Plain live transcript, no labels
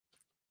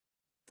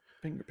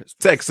Finger pistols.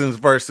 Texans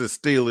versus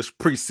Steelers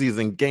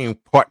preseason game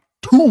part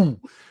 2.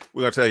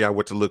 We're gonna tell y'all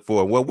what to look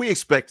for. What we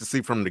expect to see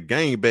from the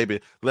game,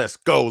 baby. Let's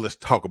go. Let's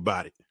talk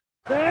about it.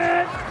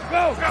 Let's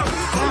go.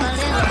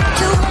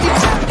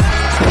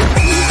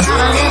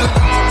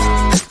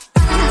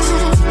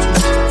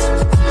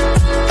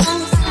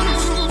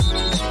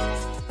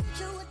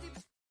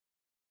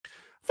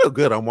 Feel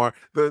good, Omar.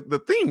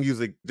 The theme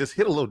music just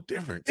hit a little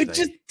different today. It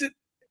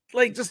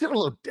just hit a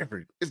little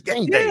different. It's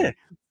game day.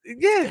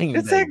 Yeah, game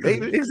exactly. day,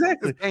 baby.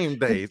 Exactly. It's game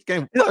day. It's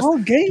game. It's all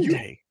game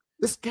day.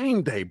 It's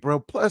game day, bro.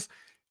 Plus,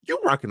 you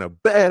rocking a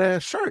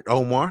badass shirt,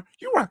 Omar.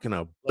 You rocking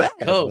a bad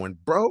one,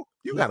 bro.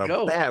 You got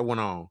a bad one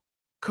on.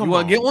 Come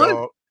on, you want to get one?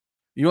 Dog.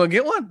 You want to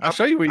get one? I'll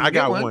show you where you I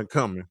get got one. one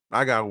coming.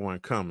 I got one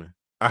coming.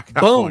 I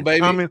got Boom, one baby.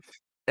 coming.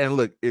 And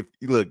look,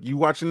 you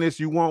watching this,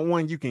 you want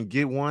one, you can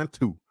get one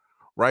too.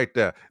 Right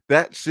there.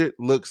 That shit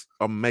looks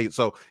amazing.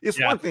 So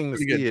it's one thing to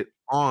see it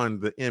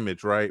on the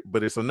image, right?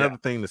 But it's another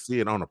thing to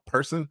see it on a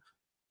person.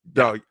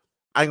 Dog,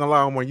 I ain't gonna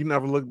lie, Omar, you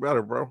never look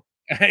better, bro.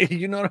 Hey,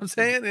 you know what I'm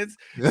saying? It's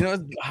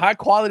it's high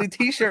quality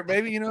t-shirt,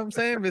 baby. You know what I'm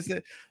saying?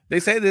 They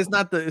say that it's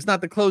not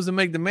the clothes that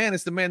make the man,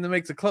 it's the man that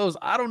makes the clothes.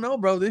 I don't know,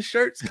 bro. This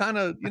shirt's kind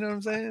of, you know what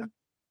I'm saying?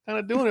 Kind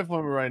of doing it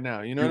for me right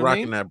now. You know what I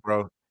mean? Rocking that,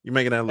 bro. You're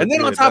making that look and then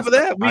good. On top of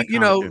that,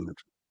 image.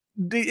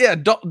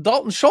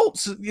 Dalton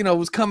Schultz,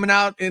 was coming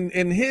out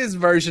in his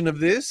version of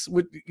this.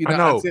 With I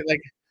know. I'd say,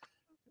 like,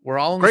 we're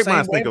all in great the same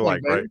minds think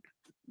alike, baby. right?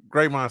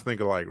 Great minds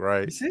think alike,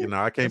 right?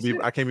 I can't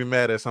be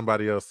mad at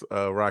somebody else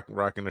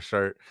rocking the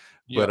shirt.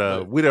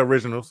 But we the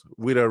originals,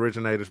 we the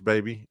originators,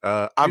 baby.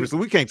 Obviously,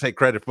 we can't take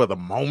credit for the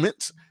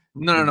moment.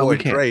 No, we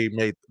can't. Dre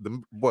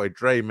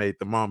made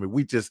the moment.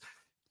 We just,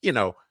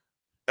 what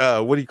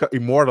do you call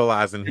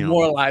immortalizing him?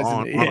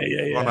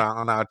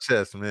 On our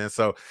chest, man.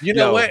 So you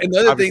know what?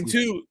 Another thing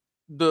too,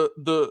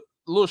 the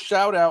little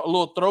shout out, a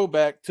little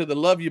throwback to the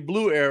Love You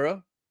Blue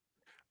era,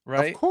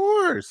 right? Of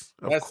course.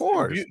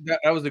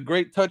 That was a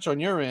great touch on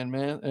your end,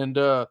 man. And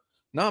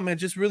no, man,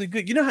 just really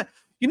good. You know how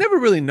you never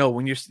really know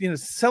when you're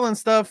selling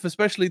stuff,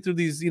 especially through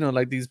these,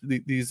 like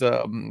these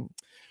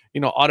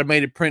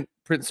automated print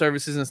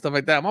services and stuff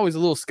like that. I'm always a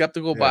little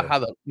skeptical about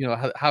how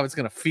how it's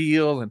gonna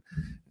feel. And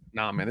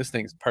nah, man, this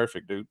thing's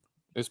perfect, dude.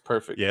 It's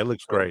perfect. Yeah, it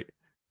looks great.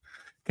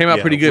 Came out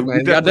pretty good,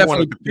 man. I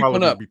definitely pick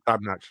one up. Top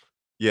notch.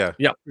 Yeah,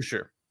 for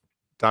sure.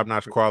 Top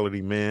notch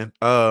quality, man.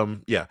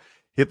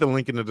 Hit the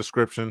link in the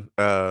description.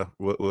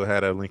 We'll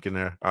have that link in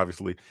there.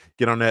 Obviously,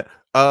 get on that.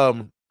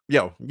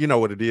 You know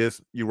what it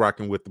is. You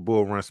rocking with the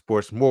Bull Run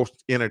Sports,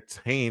 most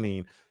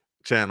entertaining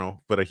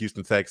channel for the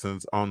Houston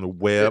Texans on the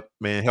web.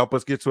 Man, help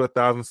us get to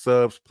 1,000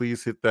 subs.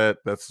 Please hit that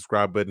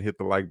subscribe button, hit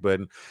the like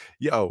button.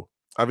 Our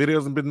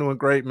videos have been doing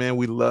great, man.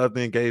 We love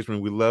the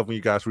engagement. We love when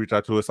you guys reach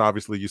out to us.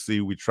 Obviously, you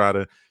see, we try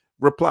to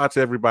reply to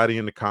everybody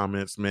in the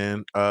comments,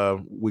 man.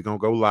 We're gonna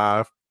go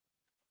live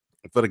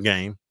for the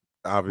game,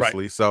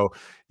 obviously. Right. So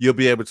you'll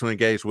be able to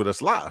engage with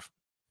us live.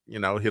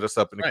 Hit us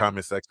up in the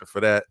comment section for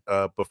that.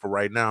 But for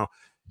right now,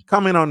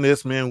 comment on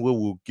this, man.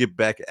 We'll get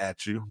back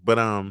at you. But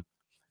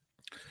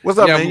what's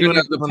up, man?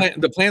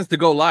 The plans to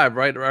go live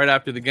right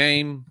after the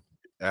game,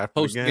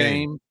 post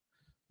game.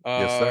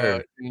 Yes,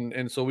 sir.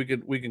 And so we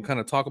can kind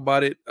of talk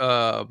about it.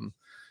 By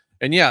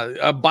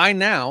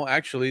now,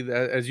 actually,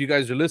 as you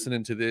guys are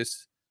listening to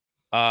this,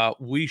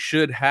 we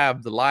should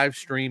have the live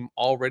stream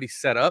already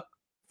set up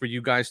for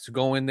you guys to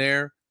go in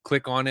there,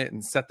 click on it,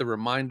 and set the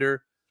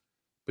reminder.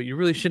 But you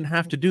really shouldn't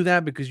have to do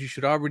that because you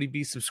should already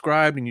be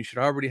subscribed and you should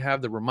already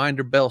have the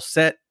reminder bell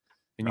set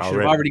and you should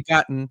have already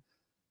gotten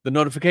the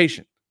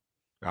notification.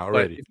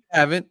 Already. But if you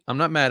haven't, I'm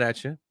not mad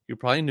at you. You're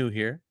probably new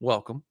here.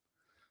 Welcome.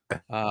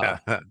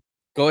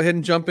 Go ahead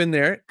and jump in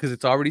there because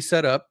it's already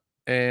set up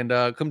and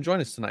come join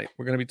us tonight.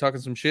 We're going to be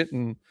talking some shit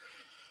and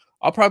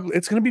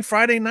it's going to be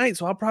Friday night.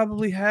 So I'll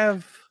probably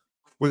have.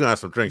 We're going to have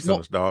some drinks on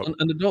us, dog.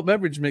 An adult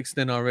beverage mixed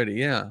in already.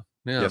 Yeah.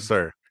 Yes,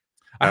 sir.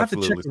 I have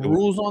to check the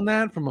rules on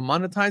that from a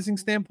monetizing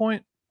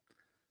standpoint.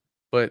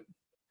 But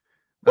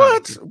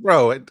what,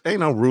 bro? It ain't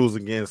no rules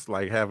against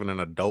like having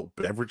an adult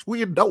beverage.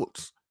 We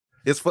adults.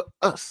 It's for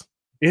us.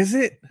 Is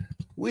it?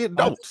 We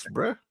adults,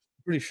 bro.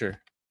 Pretty sure.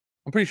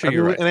 I'm pretty sure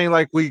you're right. It ain't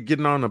like we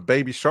getting on a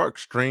Baby Shark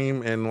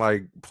stream and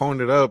like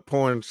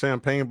pouring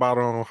champagne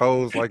bottle on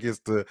hose like it's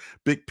the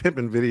Big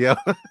Pimpin' video.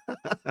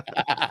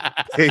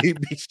 Baby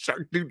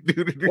Shark,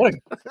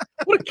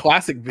 what a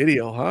classic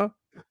video, huh?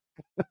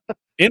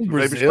 In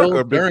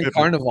Brazil during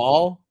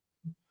Carnival,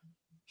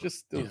 it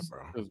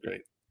was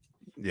great.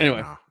 Yeah,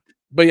 anyway,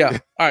 but yeah,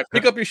 all right.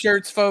 Pick up your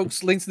shirts,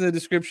 folks. Links in the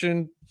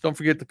description. Don't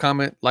forget to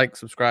comment, like,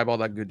 subscribe, all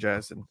that good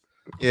jazz. And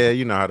yeah,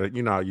 you know how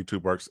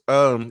YouTube works.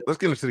 Let's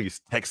get into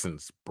these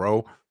Texans,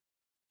 bro.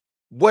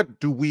 What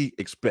do we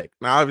expect?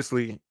 Now,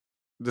 obviously,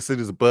 the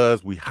city's a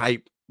buzz. We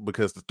hype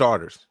because the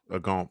starters are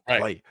gonna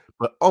play.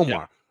 But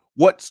Omar,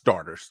 what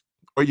starters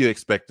are you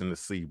expecting to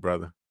see,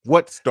 brother?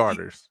 What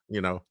starters?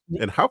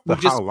 And how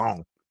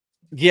long?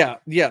 Yeah.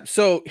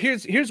 So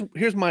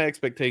here's my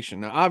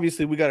expectation. Now,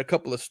 obviously, we got a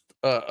couple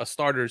of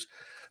starters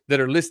that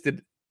are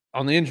listed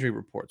on the injury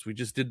reports. We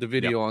just did the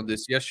video on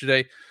this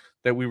yesterday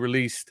that we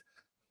released.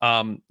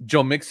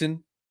 Joe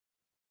Mixon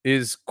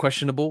is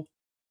questionable.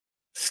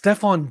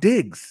 Stephon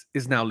Diggs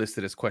is now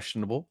listed as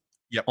questionable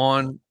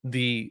on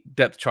the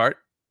depth chart,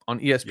 on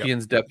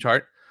ESPN's depth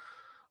chart.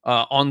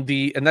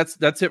 And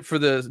that's it for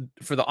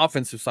the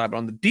offensive side. But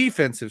on the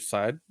defensive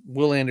side,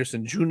 Will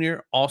Anderson Jr.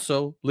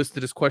 also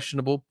listed as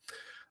questionable.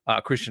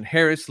 Christian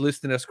Harris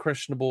listed as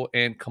questionable,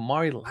 and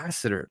Kamari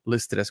Lassiter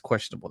listed as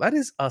questionable. That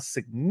is a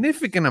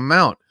significant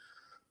amount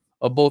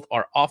of both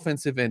our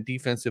offensive and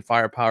defensive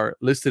firepower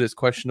listed as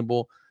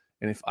questionable.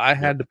 And if I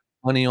had to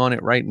put money on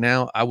it right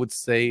now, I would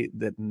say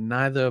that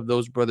neither of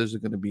those brothers are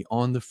going to be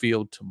on the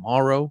field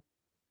tomorrow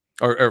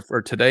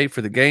or today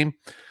for the game.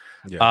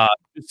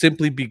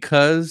 Simply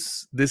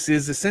because this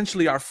is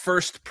essentially our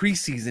first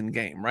preseason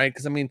game, right?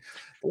 Because I mean,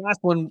 the last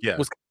one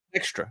was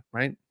extra,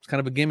 right? It's kind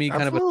of a gimme,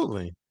 kind of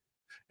a.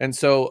 And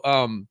so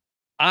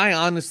I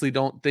honestly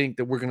don't think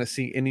that we're going to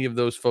see any of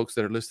those folks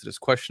that are listed as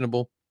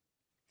questionable,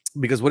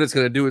 because what it's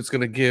going to do, it's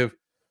going to give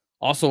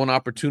also an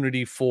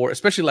opportunity for,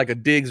 especially like a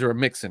Diggs or a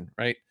Mixon,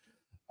 right?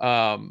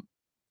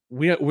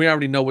 We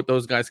already know what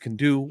those guys can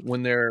do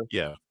when they're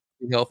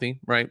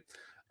healthy, right?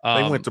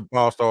 They went to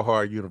Ball So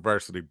Hard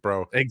University,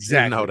 bro.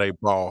 Exactly. You know they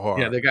ball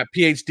hard. Yeah, they got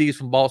PhDs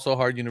from Ball So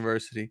Hard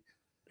University.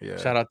 Yeah.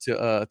 Shout out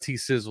to T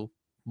Sizzle,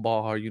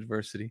 Ball Hard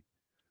University.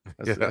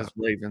 That's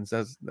Ravens.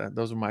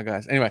 Those are my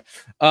guys. Anyway,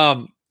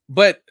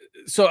 but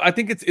so I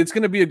think it's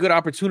going to be a good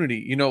opportunity,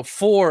 you know,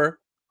 for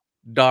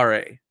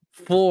Dare,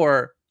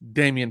 for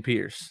Damian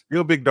Pierce.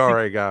 You're a big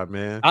Dare guy,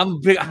 man. I'm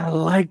big. I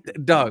like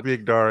that, dog.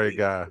 Big Dare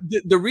guy.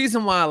 The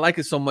reason why I like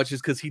it so much is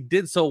because he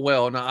did so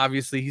well. Now,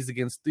 obviously, he's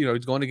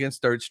going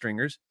against third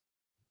stringers,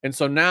 and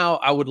so now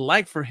I would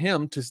like for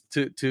him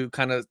to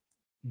kind of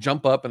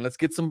jump up and let's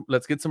get some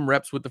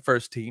reps with the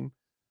first team.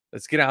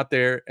 Let's get out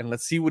there and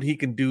let's see what he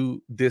can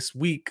do this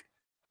week,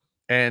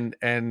 and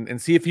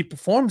see if he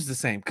performs the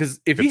same. Because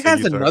if he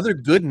has another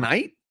good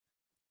night,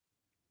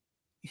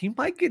 he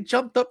might get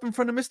jumped up in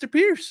front of Mr.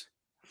 Pierce.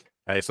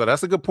 Hey, so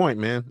that's a good point,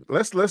 man.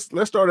 Let's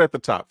start at the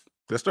top.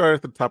 Let's start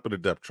at the top of the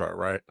depth chart,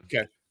 right?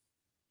 Okay.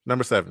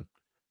 Number 7.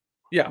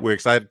 Yeah. We're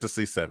excited to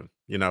see 7.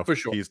 You know, for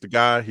sure. He's the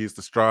guy, he's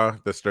the straw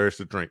that stirs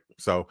the drink.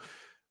 So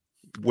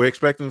we're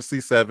expecting to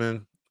see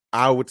 7,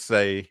 I would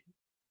say,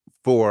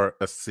 for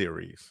a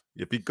series.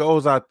 If he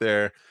goes out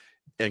there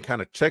and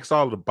kind of checks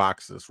all the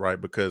boxes, right?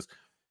 Because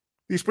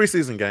these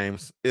preseason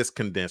games is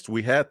condensed.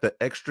 We had the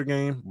extra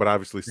game, but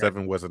obviously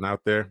 7 wasn't out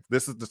there.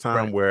 This is the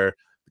time where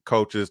the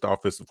coaches, the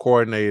offensive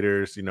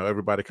coordinators, you know,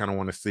 everybody kind of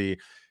want to see,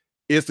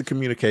 is the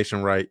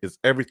communication right? Is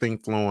everything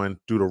flowing?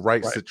 Do the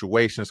right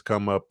situations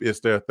come up? Is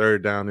there a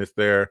third down? Is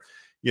there,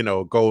 you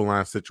know, goal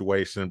line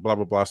situation, blah,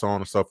 blah, blah, so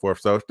on and so forth.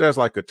 So if there's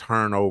like a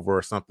turnover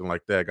or something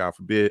like that, God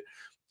forbid,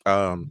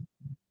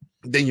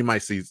 then you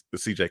might see the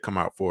CJ come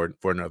out for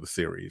another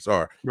series.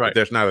 Or if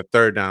there's not a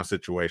third down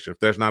situation, if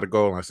there's not a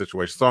goal line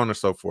situation, so on and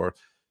so forth,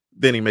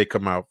 then he may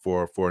come out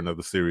for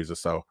another series or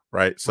so,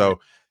 right? So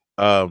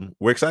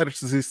we're excited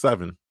to see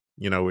 7.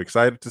 You know, we're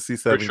excited to see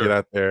 7 get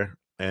out there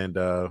and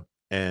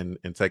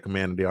take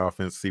command of the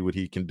offense, see what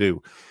he can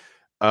do.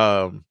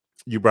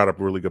 You brought up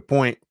a really good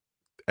point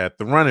at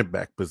the running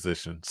back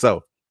position.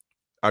 So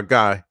our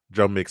guy,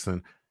 Joe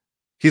Mixon,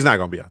 he's not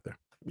going to be out there.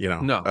 You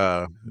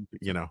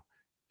know,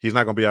 he's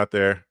not going to be out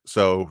there.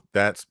 So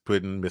that's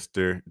putting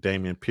Mr.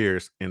 Damian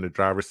Pierce in the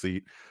driver's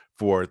seat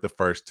for the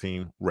first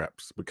team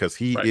reps, because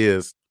he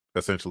is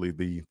essentially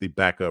the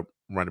backup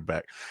running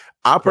back.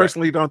 I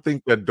personally don't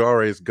think that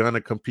Dare is going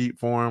to compete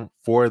for him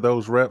for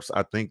those reps.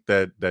 I think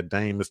that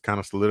Dame is kind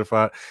of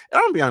solidified. And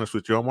I'm going to be honest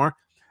with you, Omar.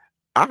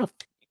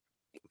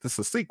 This is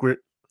a secret,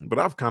 but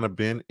I've kind of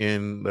been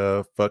in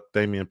the fuck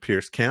Damian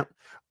Pierce camp,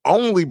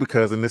 only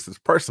because, and this is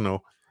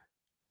personal,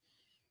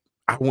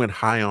 I went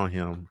high on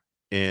him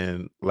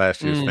in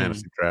last year's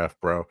fantasy draft,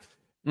 bro.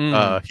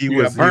 He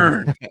was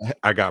burned.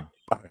 I got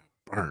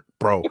burnt,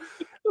 bro.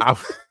 I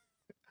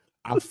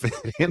fed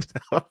into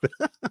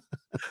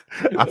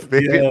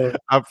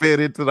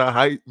the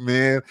hype,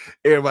 man.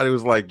 Everybody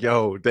was like,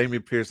 yo,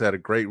 Damian Pierce had a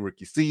great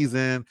rookie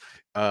season.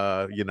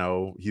 You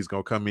know, he's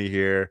gonna come in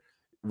here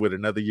with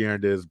another year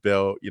under his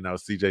belt, you know,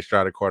 CJ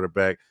Stroud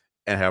quarterback,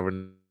 and have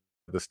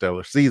another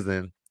stellar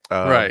season.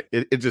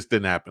 It just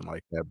didn't happen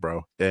like that,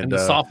 bro. And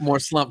the sophomore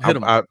slump hit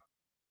him.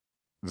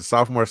 The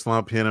sophomore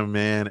slump hit him,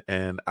 man,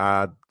 and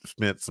I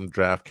spent some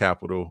draft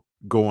capital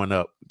going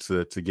up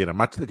to get him.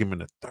 I took him in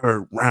the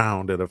 3rd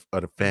round of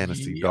the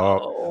fantasy,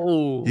 dog.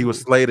 He was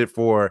slated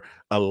for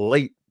a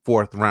late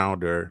 4th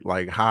rounder,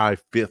 like high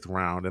 5th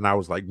round, and I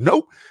was like,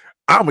 nope,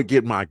 I'm gonna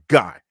get my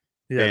guy.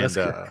 Yeah,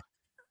 and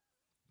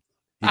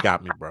he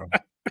got me, bro.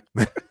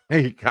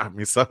 He got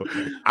me. So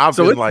I've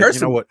been like,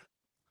 personal. You know what?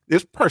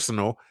 It's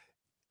personal.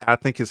 I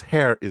think his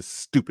hair is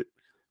stupid.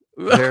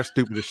 His hair is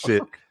stupid as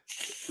shit.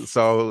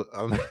 So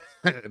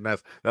and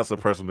that's a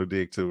personal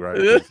dig too,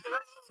 right?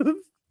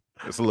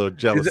 There's a little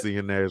jealousy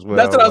in there as well.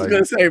 That's what I was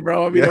gonna say,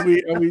 bro. I mean,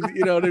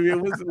 you know what I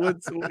mean?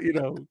 What's you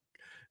know,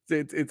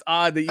 it's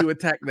odd that you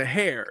attack the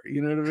hair.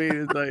 You know what I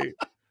mean? It's like,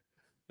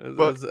 Fuck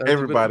That's a bit of a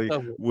everybody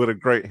tough one. with a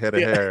great head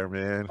of hair,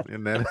 man,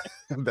 and that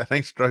that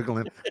ain't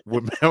struggling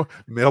with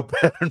male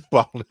pattern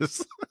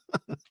baldness.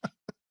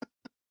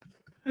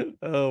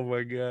 Oh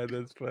my god,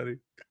 that's funny.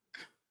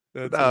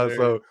 That's Nah, hilarious.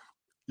 so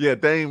yeah,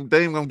 Dame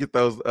gonna get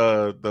those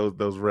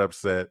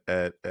reps at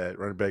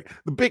running back.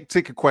 The big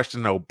ticket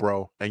question though,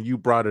 bro, and you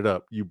brought it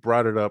up. You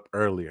brought it up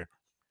earlier.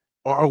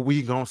 Are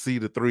we gonna see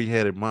the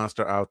three-headed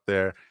monster out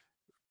there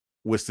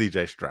with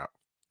CJ Stroud?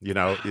 You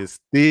know, is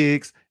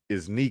Diggs,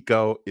 is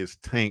Nico, is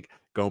Tank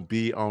gonna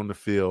be on the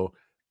field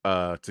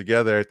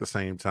together at the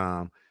same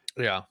time?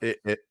 Yeah.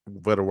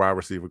 But a wide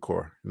receiver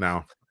core.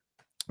 Now,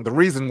 the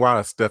reason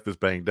why Steph is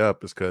banged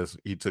up is because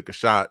he took a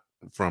shot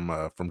from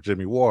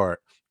Jimmy Ward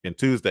in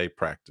Tuesday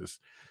practice.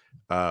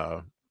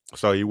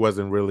 So he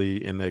wasn't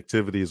really in the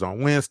activities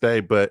on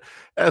Wednesday. But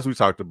as we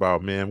talked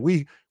about, man,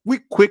 we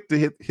quick to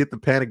hit the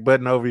panic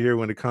button over here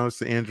when it comes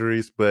to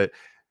injuries. But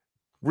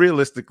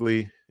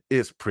realistically,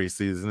 it's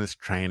preseason, it's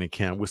training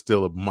camp. We're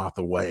still a month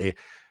away.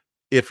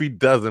 If he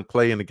doesn't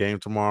play in the game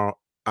tomorrow,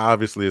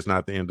 obviously it's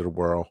not the end of the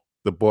world.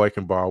 The boy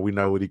can ball. We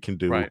know what he can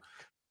do. Right.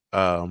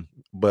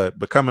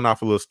 But coming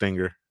off a little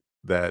stinger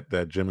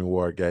that Jimmy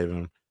Ward gave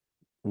him,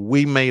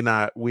 we may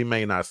not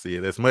see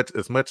it as much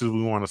as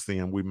we want to see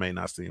him. We may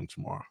not see him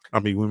tomorrow. I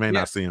mean, we may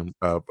not see him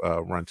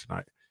run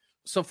tonight.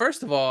 So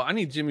first of all, I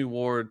need Jimmy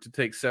Ward to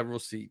take several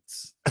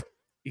seats.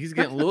 He's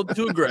getting a little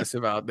too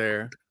aggressive out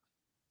there.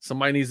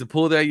 Somebody needs to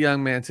pull that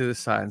young man to the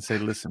side and say,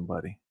 "Listen,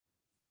 buddy,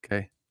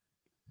 okay,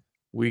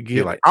 we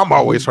get like I'm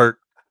always hurt.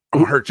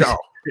 I'm hurt y'all."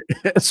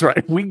 That's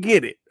right. We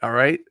get it. All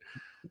right,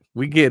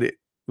 we get it.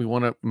 We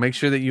want to make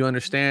sure that you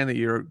understand that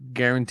you're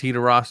guaranteed a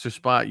roster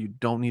spot. You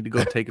don't need to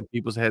go taking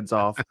people's heads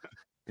off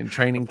in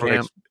training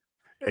camp.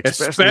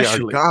 Especially our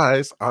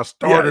guys, our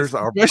starters,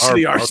 our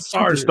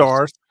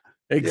superstars.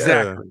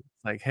 Exactly. Yeah.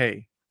 Like,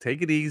 hey,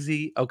 take it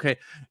easy. Okay.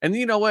 And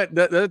you know what?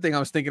 The other thing I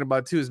was thinking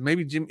about too is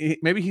maybe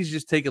he's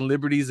just taking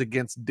liberties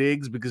against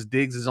Diggs because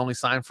Diggs is only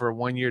signed for a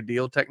 1-year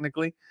deal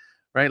technically.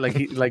 Right. Like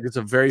it's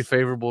a very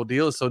favorable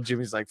deal. So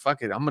Jimmy's like,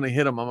 fuck it. I'm going to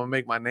hit him. I'm going to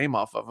make my name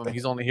off of him.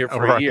 He's only here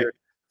for a year.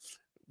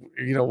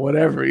 You know,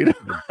 whatever, you know.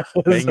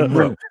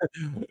 So,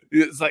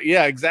 it's like,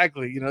 yeah,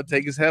 exactly. You know,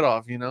 take his head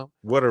off, you know.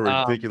 What a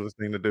ridiculous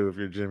thing to do if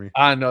you're Jimmy.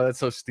 I know, that's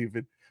so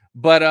stupid.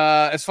 But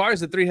as far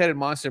as the three-headed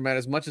monster, man,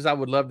 as much as I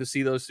would love to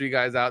see those three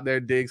guys out there,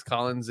 Diggs,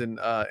 Collins, and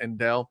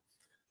Dell,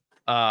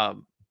 it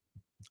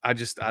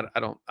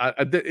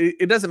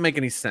doesn't make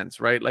any sense,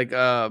 right? Like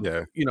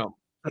you know,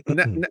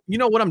 you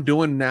know what I'm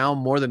doing now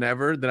more than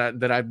ever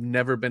that I've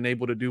never been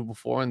able to do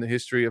before in the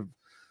history of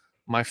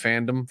my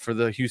fandom for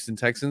the Houston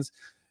Texans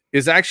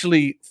is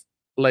actually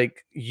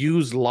like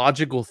use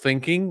logical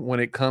thinking when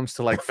it comes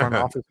to like front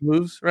office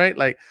moves, right?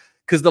 Like,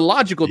 because the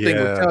logical thing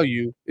would tell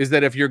you is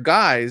that if your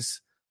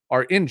guys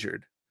are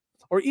injured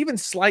or even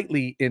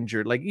slightly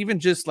injured, like even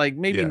just like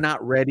maybe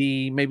not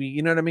ready, maybe,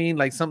 you know what I mean?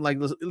 Like something like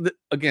this.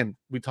 Again,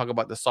 we talk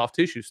about the soft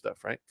tissue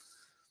stuff, right?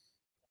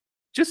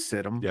 Just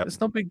sit them. It's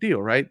no big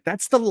deal, right?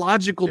 That's the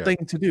logical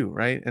thing to do,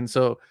 right? And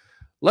so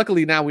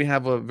luckily now we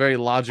have a very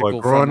logical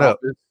growing up.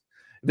 Office.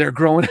 They're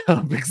growing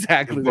up,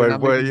 exactly.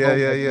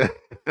 Yeah.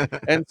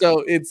 And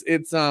so it's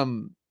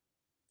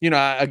you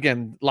know,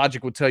 again,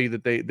 logic would tell you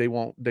that they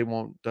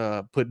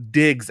won't put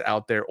Diggs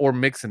out there or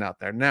Mixon out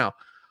there. Now,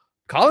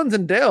 Collins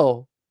and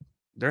Dell,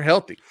 they're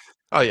healthy.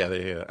 Oh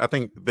yeah. I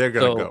think they're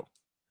gonna go.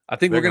 I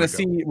think we're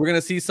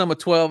gonna see some of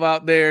 12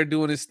 out there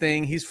doing his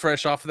thing. He's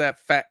fresh off of that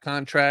fat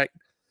contract,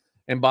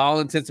 and by all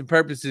intents and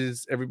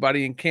purposes,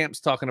 everybody in camp's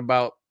talking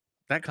about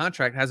that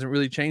contract hasn't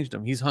really changed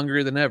him. He's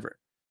hungrier than ever.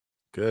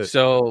 Good.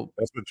 So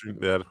that's what you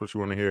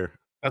want to hear.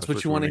 That's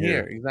what you want to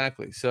hear.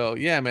 Exactly. So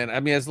yeah, man. I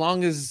mean, as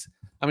long as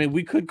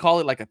we could call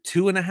it like a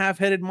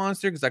 2.5-headed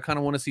monster because I kind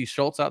of want to see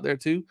Schultz out there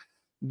too,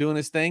 doing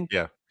his thing.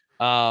 Yeah.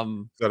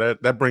 So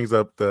that brings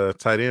up the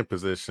tight end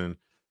position.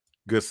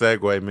 Good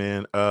segue,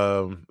 man.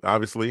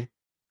 Obviously,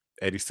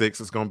 86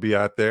 is going to be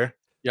out there.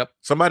 Yep.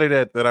 Somebody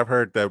that I've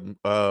heard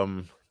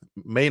that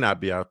may not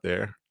be out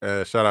there.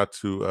 Shout out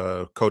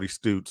to Cody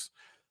Stutes.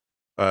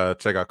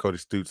 Check out Cody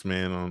Stutes,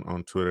 man,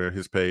 on Twitter,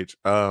 his page.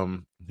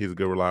 He's a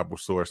good, reliable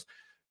source.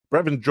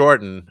 Brevin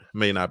Jordan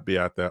may not be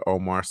out there,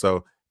 Omar.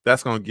 So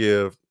that's going to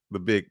give the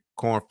big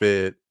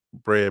corn-fed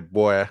bread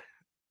boy,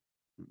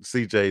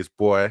 CJ's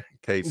boy,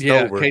 Kate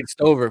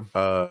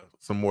Stover,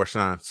 some more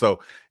shine. So,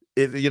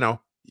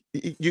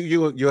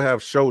 you'll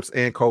have Schultz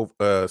and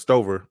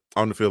Stover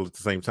on the field at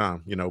the same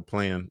time, you know,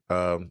 playing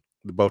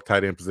both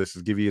tight end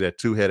positions, give you that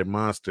two-headed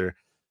monster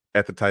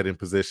at the tight end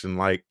position,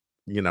 like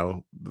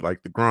the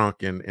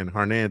Gronk and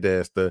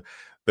Hernandez, the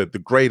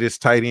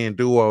greatest tight end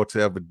duo to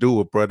ever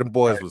do it, bro. Them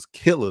boys was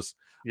killers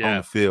on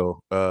the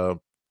field for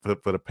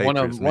the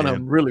Patriots. One of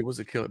them really was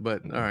a killer,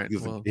 but all right.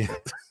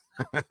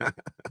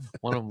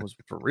 One of them was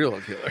for real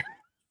a killer.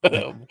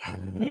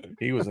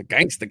 He was a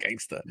gangster.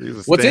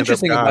 What's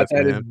interesting about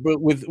that is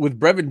with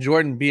Brevin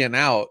Jordan being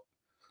out,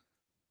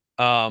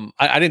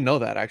 I didn't know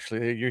that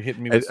actually. You're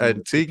hitting me with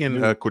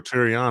Tegan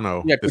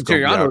Quateriano. Yeah,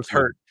 Quateriano's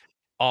hurt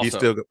He's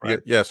Also, still right?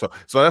 yeah. So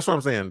that's what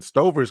I'm saying.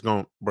 Stover is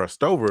going, bro.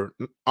 Stover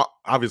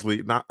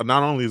obviously not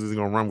only is he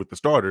going to run with the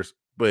starters,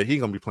 but he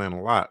going to be playing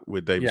a lot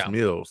with Davis Yeah.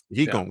 Mills.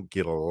 He Yeah. going to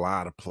get a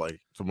lot of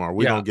play tomorrow.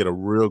 We're Yeah. going to get a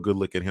real good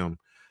look at him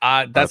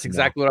That's tomorrow.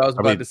 exactly what I was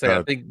I about mean to say.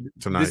 I think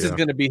tonight. this is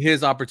going to be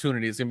his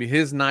opportunity. It's going to be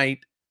his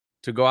night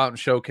to go out and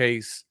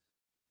showcase,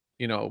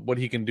 you know, what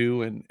he can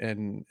do and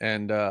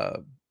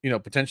you know,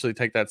 potentially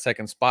take that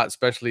second spot,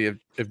 especially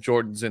if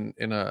Jordan's in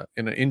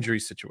an injury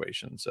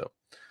situation. So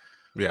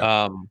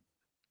Yeah,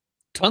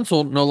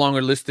 Tunsil no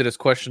longer listed as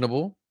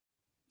questionable.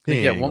 I he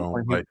think at ain't one going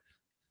point like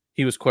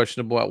he was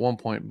questionable at one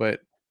point,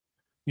 but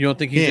you don't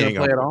think he he's going ain't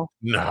to play gonna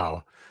at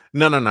all?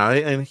 no.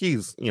 And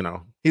he's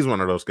he's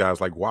one of those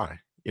guys like why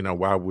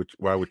why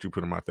would you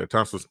put him out there?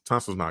 Tunsil's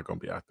not going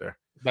to be out there.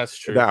 That's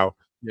true. Now,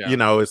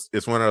 Yeah.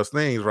 it's one of those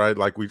things, right?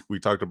 Like we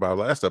talked about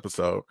last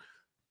episode.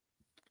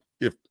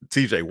 If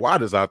TJ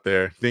Watt is out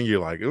there, then you're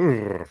like,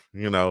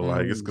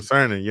 like it's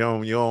concerning. You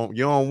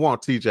don't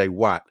want TJ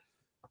Watt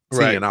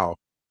teeing off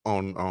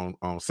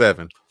on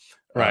 7.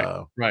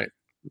 Right.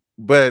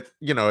 But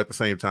at the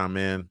same time,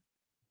 man,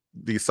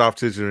 these soft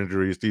tissue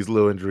injuries, these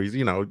little injuries,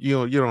 you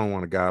don't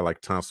want a guy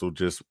like Tunsil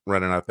just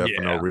running out there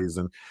for no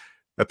reason.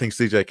 I think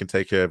CJ can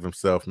take care of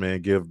himself,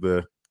 man. Give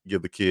the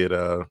kid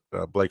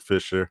Blake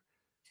Fisher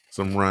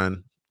some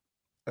run.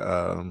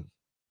 Fisher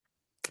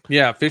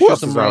else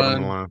some is out on the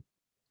run. line?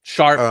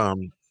 Sharp.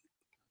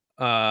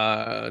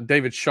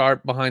 David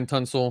Sharp behind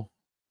Tunsil,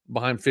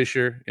 behind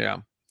Fisher. Yeah.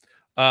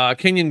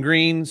 Kenyon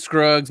Green,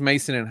 Scruggs,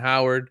 Mason, and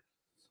Howard.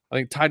 I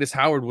think Titus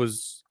Howard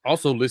was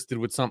also listed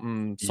with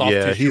something soft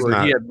tissue,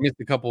 or he had missed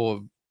a couple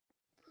of.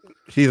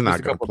 He's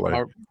not going to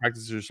play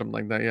practices or something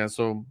like that. Yeah.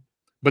 So,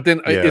 but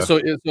then so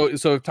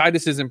if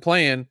Titus isn't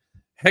playing,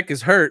 Heck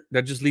is hurt.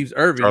 That just leaves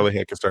Irving. Charlie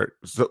Heck is hurt.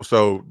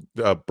 So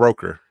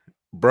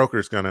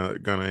Broker's gonna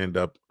end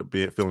up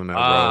filling that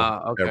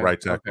role at right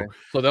tackle. Okay.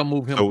 So they'll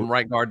move him from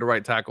right guard to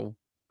right tackle.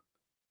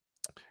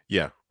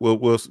 Yeah,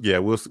 we'll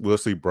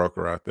see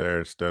Broker out there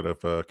instead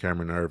of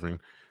Cameron Irving.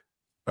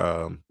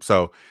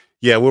 So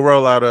yeah, we'll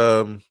roll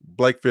out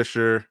Blake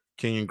Fisher,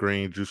 Kenyon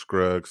Green, Drew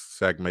Scruggs,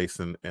 Zach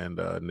Mason, and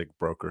Nick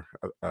Broker.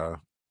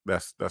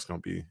 That's gonna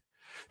be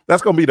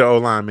the O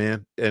line,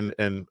 man.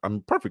 And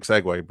I'm perfect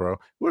segue, bro.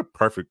 We're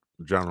perfect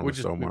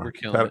journalists, Omar. We're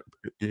killing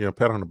it.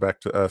 Pat on the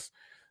back to us.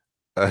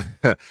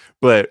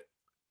 But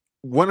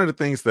one of the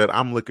things that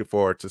I'm looking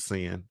forward to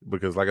seeing,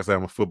 because like I said,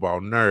 I'm a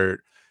football nerd,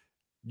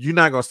 you're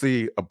not gonna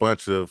see a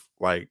bunch of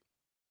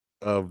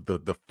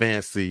the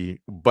fancy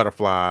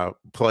butterfly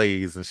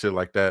plays and shit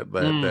like that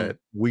that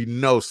we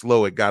know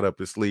Slowick got up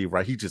his sleeve,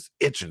 right? He just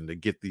itching to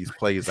get these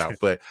plays out,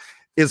 but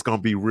it's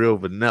gonna be real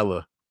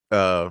vanilla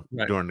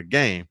during the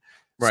game.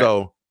 Right.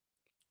 So,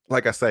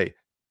 like I say,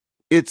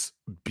 it's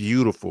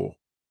beautiful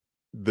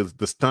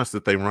the stunts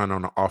that they run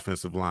on the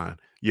offensive line.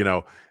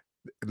 And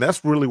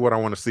that's really what I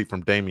want to see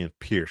from Dameon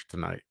Pierce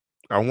tonight.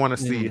 I want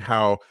to see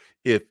how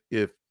if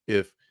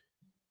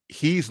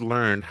he's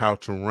learned how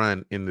to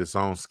run in this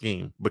zone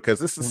scheme,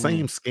 because it's the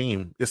same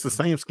scheme. It's the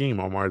same scheme,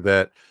 Omar,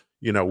 that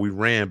we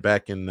ran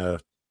back in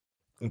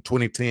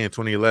 2010,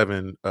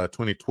 2011,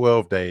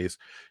 2012 days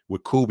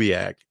with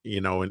Kubiak,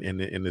 in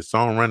the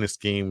zone running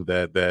scheme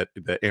that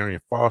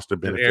Arian Foster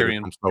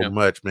benefited from so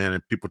much, man.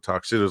 And people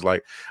talk shit. It was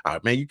like,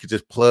 man, you could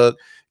just plug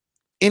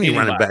any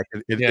running back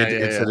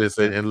into this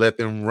and let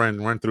them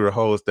run through the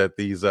holes that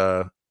these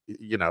that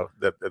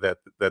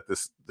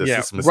this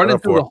system is running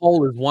through the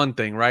hole is one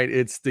thing, right?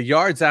 It's the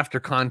yards after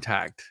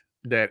contact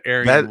that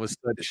Arian was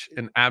such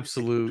an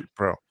absolute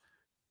bro.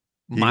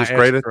 He was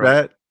great at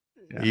that.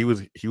 Yeah.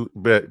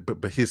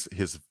 But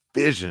his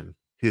vision,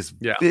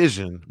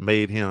 vision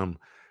made him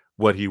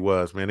what he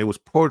was, man. It was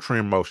poetry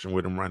in motion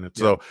with him running.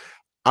 Yeah. So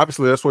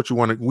obviously that's what you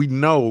want to. We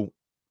know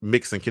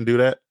Mixon can do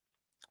that.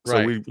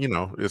 So we,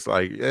 it's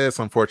like, it's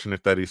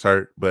unfortunate that he's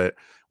hurt, but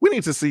we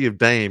need to see if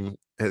Dame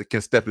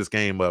can step his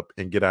game up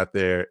and get out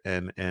there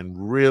and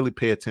really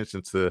pay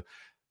attention to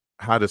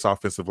how this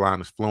offensive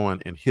line is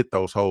flowing and hit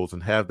those holes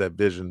and have that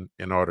vision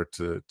in order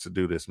to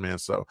do this, man.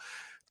 So,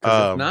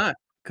 if not,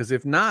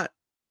 Dari's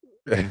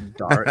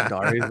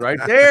right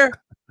there.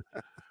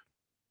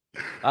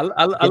 I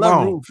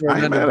love rooting for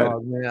an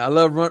underdog, man. I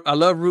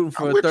love rooting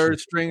for a third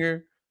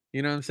stringer.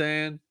 You know what I'm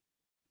saying?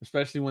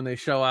 Especially when they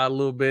show out a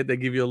little bit, they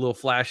give you a little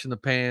flash in the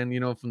pan.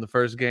 From the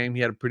first game,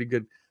 he had a pretty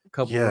good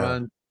couple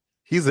runs.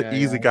 He's an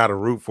easy guy to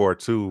root for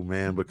too,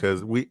 man,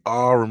 because we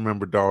all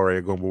remember Dare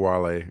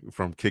Ogunbowale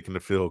from kicking the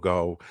field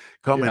goal,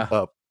 coming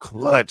up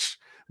clutch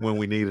when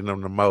we needed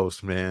him the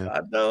most, man.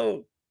 I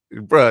know,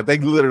 bro. They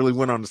literally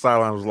went on the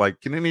sideline. Was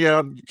like, "Can any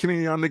of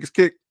y'all niggas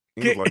kick?"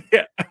 He was like,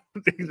 "Yeah,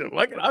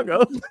 fuck it, I'll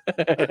go."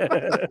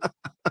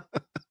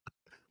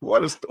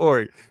 What a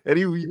story. And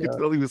you could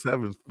tell he was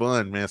having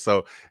fun, man.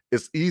 So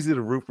it's easy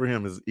to root for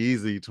him. It's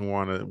easy to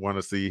want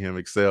to see him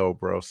excel,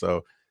 bro.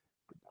 So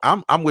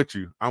I'm with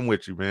you. I'm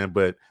with you, man.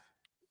 But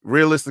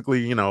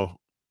realistically,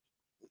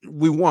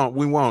 we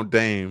want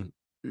Dame.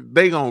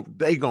 They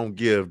gonna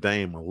give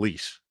Dame a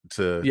leash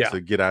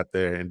to get out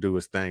there and do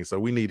his thing. So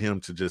we need him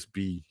to just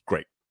be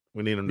great.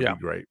 We need him to be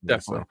great.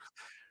 Definitely.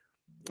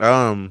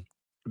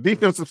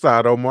 Defensive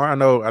side, Omar. I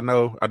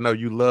know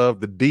you love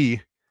the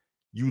D.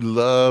 You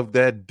love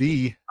that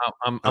D.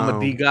 I'm a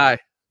D guy.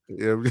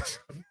 Yeah.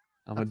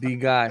 I'm a D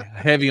guy.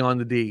 Heavy on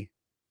the D.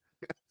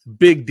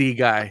 Big D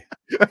guy.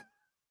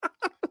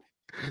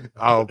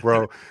 Oh,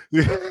 bro.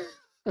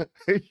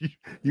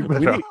 you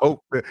better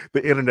hope that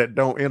the internet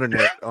don't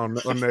internet on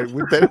that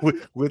with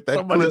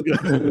that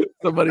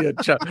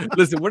clip.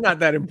 Listen, we're not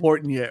that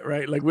important yet,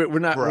 right? Like we're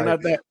not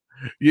that.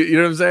 You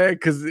know what I'm saying?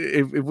 Because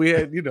if we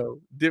had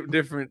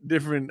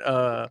different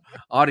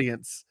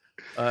audience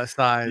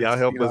size, y'all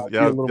help us,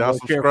 y'all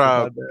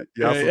subscribe,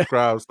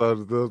 subscribe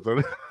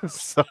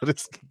so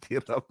this can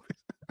get up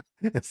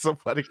and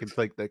somebody can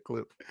take that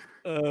clip.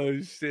 Oh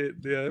shit,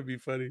 yeah, that'd be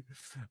funny.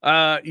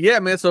 Yeah,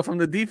 man. So from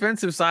the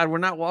defensive side, we're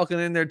not walking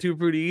in there too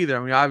pretty either. I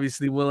mean,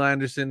 obviously, Will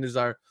Anderson is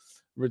our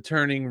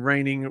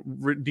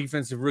reigning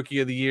defensive rookie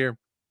of the year.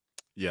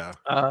 Yeah.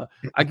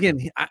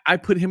 Again, I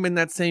put him in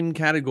that same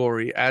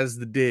category as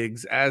the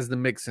Diggs, as the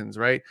Mixons,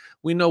 right?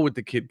 We know what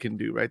the kid can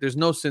do, right? There's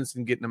no sense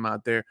in getting him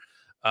out there.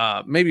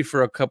 Maybe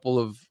for a couple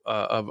of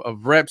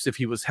reps if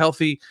he was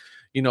healthy,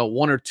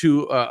 one or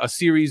two, a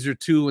series or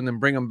two, and then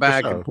bring him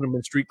back and put him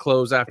in street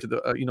clothes after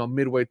the,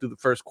 midway through the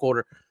first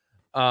quarter.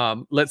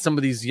 Let some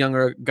of these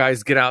younger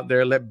guys get out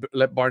there.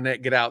 Let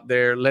Barnett get out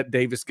there. Let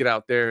Davis get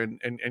out there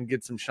and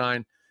get some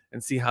shine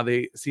and see how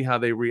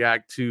they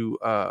react to,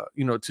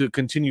 to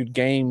continued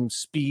game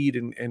speed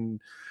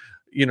and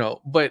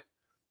but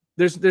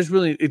there's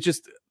really, it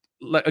just,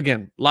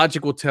 again,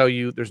 logic will tell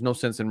you there's no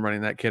sense in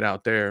running that kid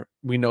out there.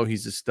 We know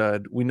he's a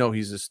stud. We know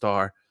he's a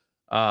star.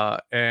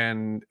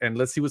 And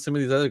let's see what some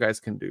of these other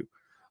guys can do.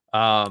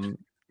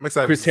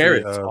 Chris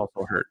Harris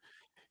also hurt.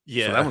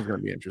 Yeah, so that one's going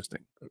to be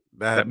interesting.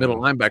 That middle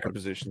linebacker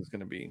position is going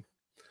to be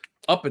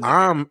up in the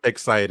I'm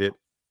excited.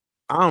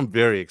 I'm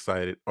very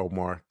excited,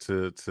 Omar,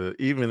 to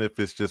even if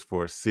it's just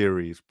for a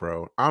series,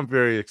 bro. I'm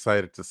very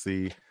excited to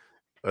see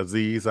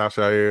Azeez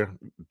Al-Shaair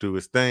do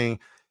his thing,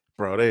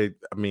 bro.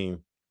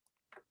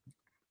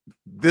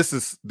 This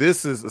is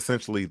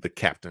essentially the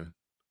captain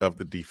of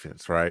the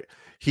defense, right?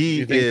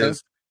 He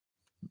is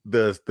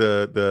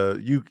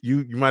you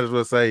might as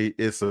well say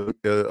it's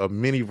a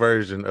mini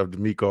version of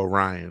D'Amico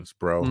Ryans,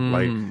 bro.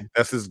 Like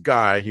that's his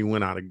guy. He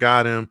went out and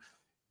got him.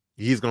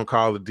 He's gonna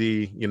call the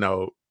D.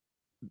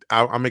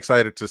 I'm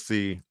excited to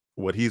see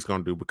what he's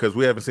gonna do because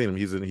we haven't seen him.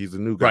 He's a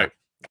new guy. Right.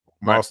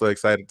 I'm also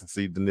excited to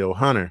see Danielle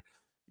Hunter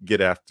get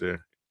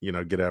after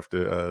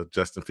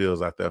Justin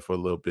Fields out there for a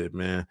little bit,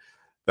 man.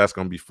 That's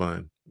gonna be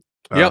fun.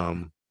 Yep.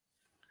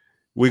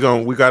 We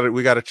got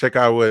to check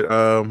out what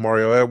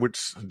Mario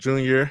Edwards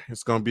Jr.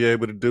 is gonna be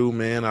able to do,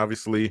 man.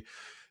 Obviously,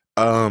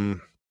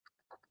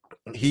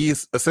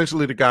 he's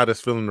essentially the guy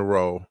that's filling the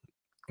role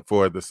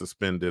for the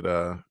suspended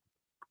Danico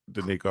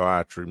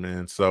Autry,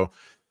 man. So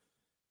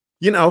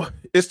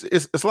it's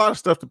a lot of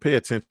stuff to pay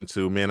attention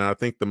to, man. And I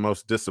think the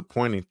most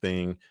disappointing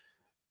thing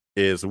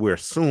is we're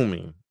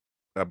assuming,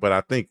 but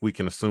I think we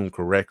can assume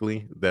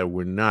correctly that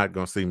we're not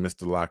going to see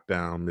Mr.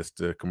 Lockdown,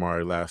 Mr.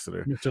 Kamari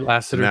Lassiter. Mr.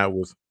 Lassiter.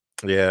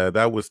 And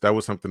that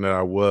was something that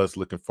I was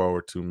looking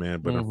forward to,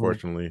 man. But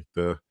unfortunately,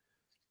 the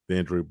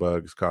injury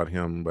bugs caught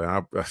him.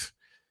 But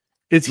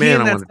is he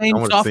in that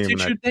same soft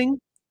tissue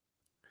thing?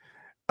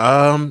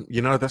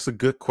 That's a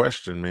good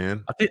question,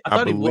 man.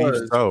 I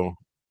believe so.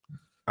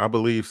 I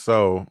believe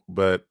so,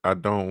 but I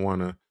don't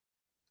want to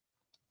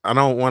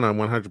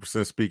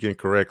 100% speak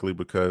incorrectly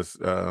because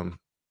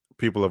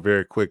people are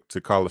very quick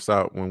to call us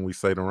out when we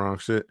say the wrong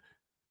shit.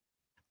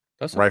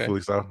 That's okay.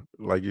 Rightfully so,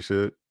 like you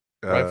should.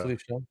 Rightfully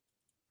so.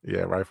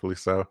 Yeah, rightfully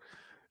so.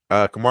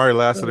 Kamari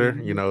Lassiter,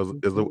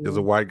 is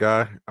a white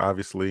guy,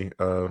 obviously,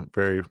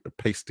 very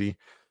pasty.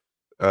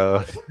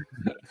 I'm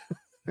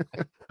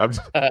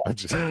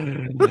just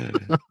trying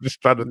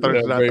to throw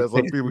it out there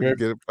so people can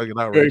get it fucking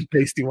outraged.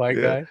 Very pasty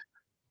white guy.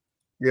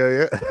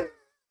 Yeah.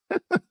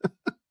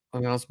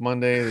 Announced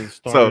Monday. The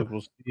starters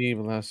will see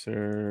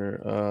Lassiter.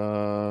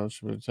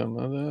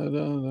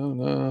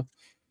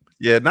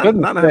 Yeah, not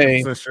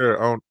 100% sure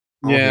on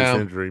his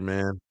injury,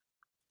 man.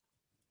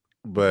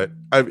 But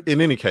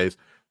in any case,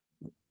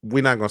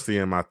 we're not going to see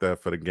him out there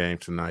for the game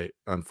tonight,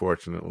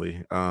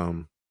 unfortunately.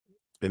 And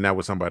that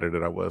was somebody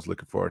that I was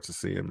looking forward to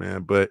seeing,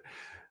 man. But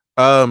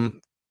all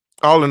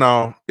in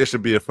all, it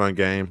should be a fun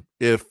game.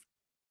 If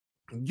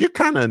you're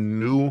kind of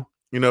new,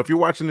 if you're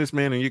watching this,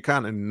 man, and you're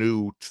kind of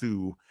new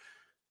to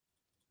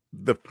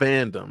the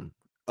fandom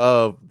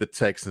of the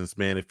Texans,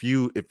 man, if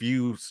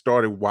you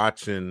started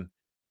watching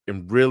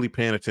and really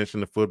paying attention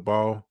to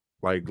football,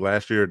 like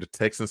last year, the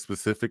Texans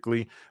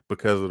specifically,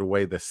 because of the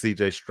way that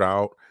CJ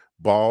Stroud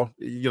ball,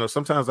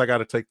 sometimes I got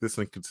to take this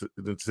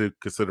into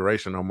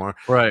consideration, Omar.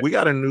 Right. We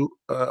got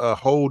a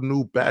whole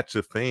new batch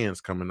of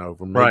fans coming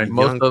over. Maybe right.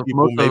 Most of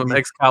them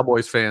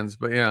ex-Cowboys fans,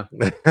 but yeah.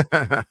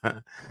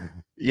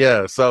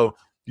 Yeah. So,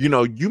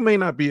 you may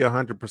not be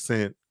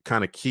 100%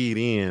 kind of keyed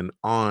in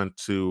on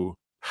to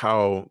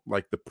how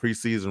like the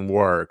preseason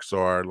works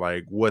or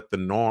like what the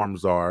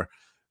norms are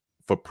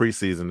for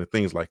preseason and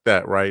things like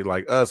that, right?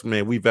 Like us,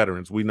 man, we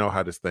veterans, we know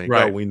how this thing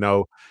go. We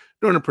know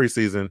during the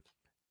preseason,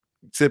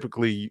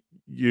 typically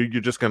you're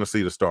just going to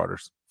see the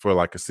starters for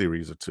like a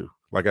series or two.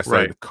 Like I said,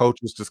 Right. the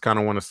coaches just kind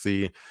of want to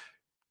see,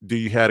 do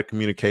you have the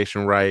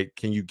communication right?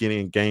 Can you get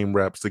in game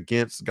reps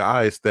against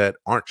guys that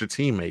aren't your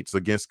teammates,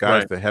 against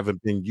guys Right. that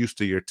haven't been used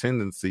to your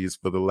tendencies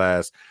for the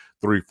last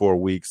 3-4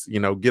 weeks? You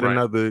know, get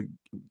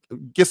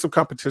some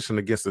competition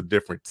against a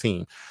different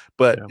team.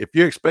 But if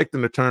you're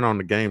expecting to turn on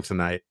the game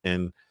tonight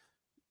and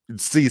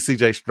see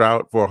CJ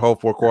Stroud for a whole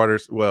 4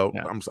 quarters, well,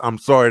 I'm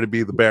sorry to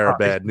be the bearer of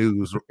bad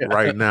news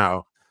right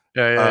now.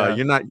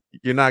 You're not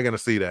going to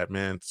see that,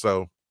 man.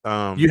 So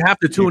you have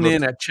to tune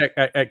in at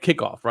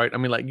kickoff, right? I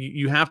mean, like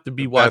you have to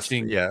be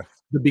watching the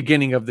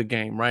beginning of the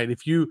game, right?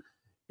 If you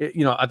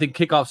know, I think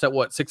kickoff's at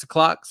what, 6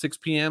 o'clock, 6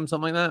 p.m.,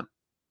 something like that.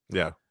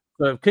 Yeah.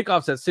 So if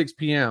kickoff's at 6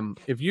 p.m.,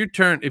 if you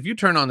turn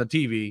on the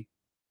TV,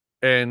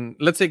 and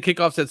let's say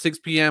kickoff's at 6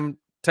 p.m.,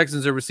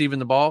 Texans are receiving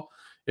the ball.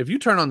 If you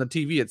turn on the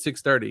TV at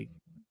 6:30,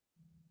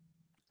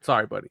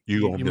 sorry, buddy,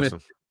 you missed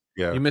them.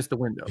 Yeah, you missed the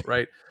window,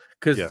 right?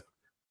 Because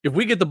if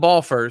we get the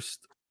ball first,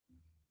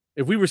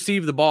 if we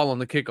receive the ball on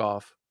the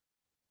kickoff,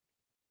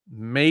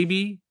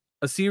 maybe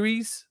a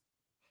series,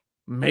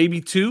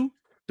 maybe 2,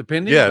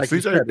 depending. Yeah, like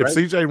CJ, said, if right?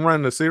 CJ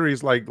run the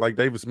series like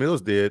Davis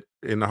Mills did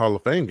in the Hall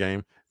of Fame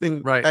game,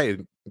 then hey,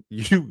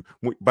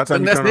 by the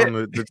time you turn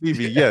on the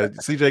TV,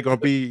 CJ gonna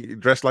be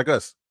dressed like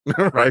us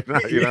right now,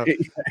 you know.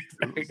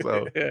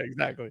 So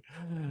exactly.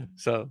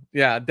 So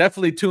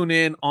definitely tune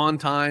in on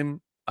time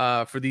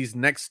for these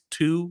next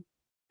 2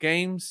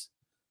 games.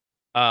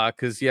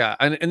 Because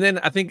and then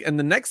I think in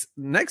the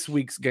next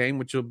week's game,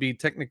 which will be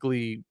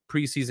technically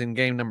preseason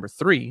game number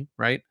 3,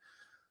 right?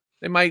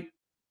 They might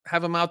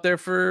have them out there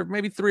for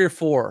maybe 3 or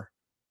 4,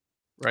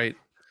 right?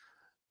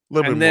 A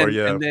little bit more,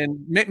 yeah. And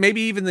then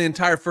maybe even the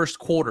entire first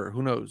quarter.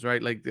 Who knows,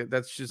 right? Like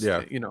that's just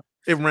you know.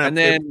 And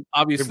then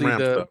obviously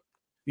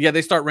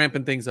they start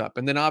ramping things up,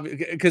 and then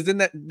because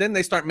then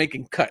they start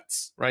making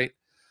cuts, right?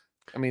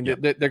 I mean,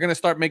 they're going to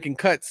start making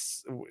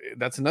cuts.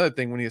 That's another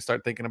thing we need to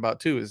start thinking about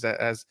too. Is that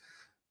as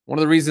one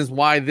of the reasons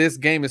why this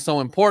game is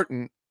so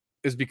important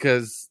is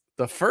because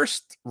the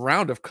first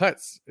round of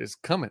cuts is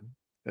coming.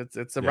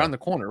 It's around the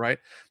corner, right?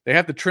 They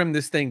have to trim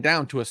this thing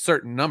down to a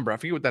certain number. I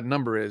forget what that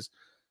number is.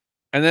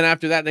 And then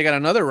after that, they got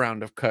another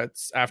round of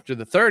cuts after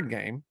the 3rd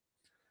game.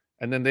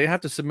 And then they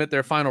have to submit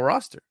their final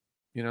roster,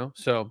 you know?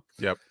 So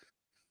it's going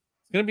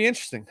to be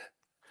interesting.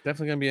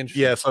 Definitely going to be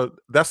interesting. Yeah, so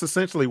that's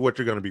essentially what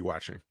you're going to be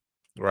watching,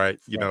 right?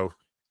 You know,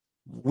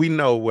 we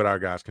know what our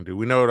guys can do.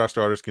 We know what our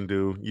starters can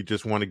do. You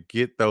just want to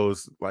get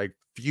those like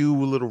few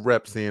little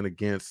reps in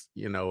against,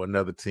 you know,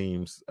 another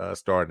team's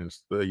starting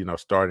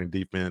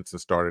defense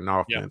and starting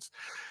offense.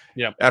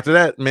 Yeah. After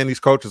that, man, these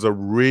coaches are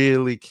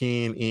really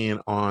keen in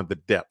on the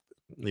depth.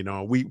 You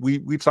know,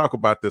 we talk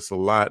about this a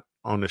lot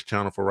on this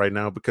channel for right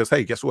now because,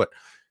 hey, guess what?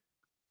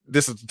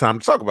 This is the time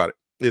to talk about it.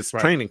 It's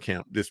training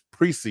camp, this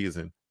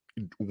preseason.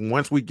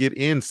 Once we get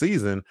in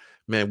season,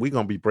 man, we're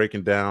going to be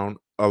breaking down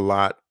a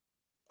lot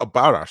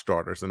about our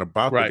starters and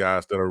about the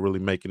guys that are really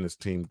making this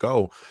team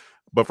go.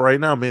 But for right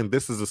now, man,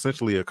 this is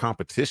essentially a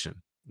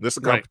competition. This is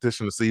a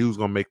competition to see who's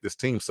going to make this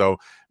team. So,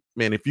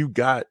 man, if you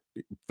got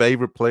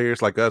favorite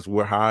players like us,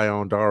 we're high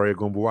on Dare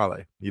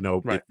Ogunbowale. You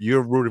know, if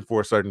you're rooting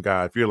for a certain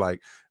guy, if you're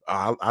like,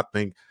 I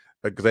think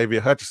Xavier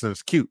Hutchinson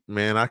is cute,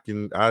 man. I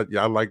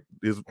like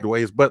the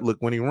way his butt look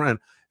when he run.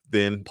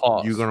 Then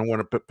you're gonna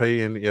want to pay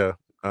in, you're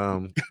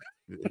gonna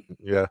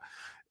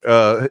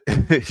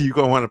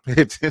want to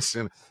pay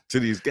attention to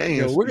these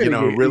games.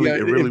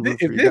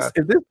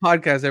 If this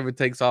podcast ever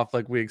takes off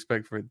like we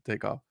expect for it to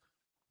take off,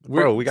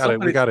 bro, we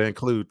gotta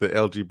include the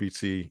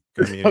LGBT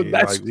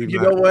community. You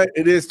know what?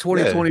 It is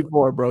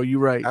 2024, bro. You're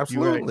right.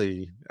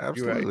 Absolutely.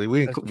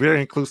 We're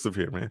very inclusive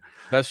here, man.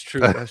 That's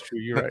true. That's true.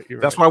 You're right.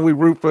 That's why we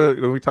root for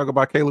when we talk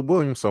about Caleb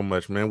Williams so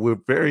much, man. We're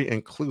very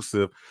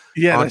inclusive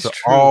onto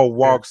all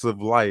walks of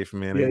life,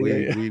 man.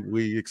 And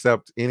we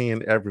accept any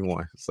and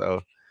everyone.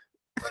 So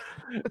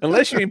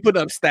unless you ain't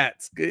putting up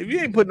stats, if you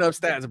ain't putting up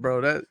stats,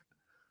 bro,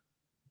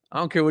 I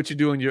don't care what you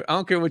do in your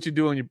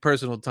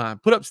personal time.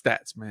 Put up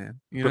stats,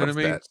 man. You know what I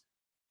mean?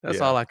 That's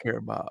all I care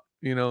about.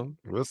 You know,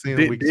 we'll see.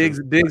 Diggs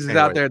is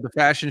out there at the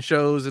fashion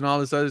shows and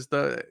all this other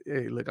stuff.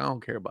 Hey, look, I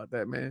don't care about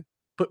that, man.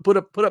 Put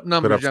up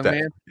numbers, young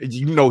man.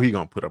 You know he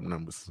gonna put up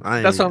numbers.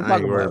 That's what I'm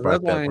talking about.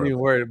 That's why I ain't even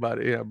worried about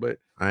it. Yeah, but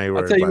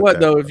I'll tell you what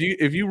though, if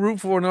you root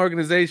for an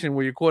organization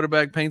where your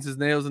quarterback paints his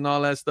nails and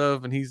all that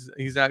stuff, and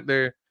he's out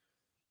there,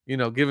 you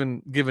know,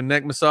 giving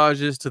neck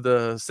massages to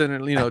the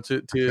center, you know,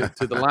 to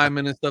the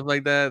linemen and stuff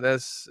like that.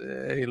 That's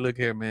hey, look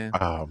here, man.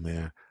 Oh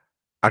man,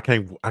 I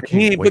can't.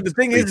 But the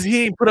thing is,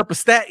 he ain't put up a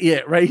stat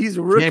yet, right? He's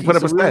a rookie. He ain't put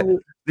up a stat.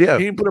 He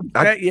ain't put up a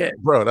stat yet,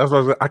 bro. That's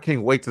what I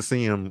can't wait to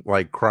see him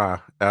like cry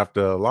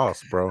after a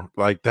loss, bro.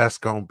 Like that's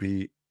gonna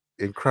be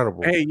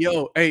incredible.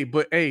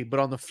 But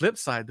on the flip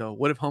side though,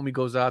 what if homie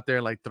goes out there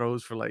and like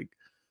throws for like,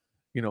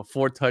 you know,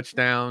 4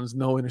 touchdowns,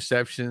 no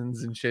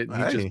interceptions and shit?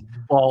 And he just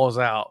balls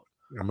out.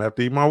 I'm gonna have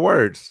to eat my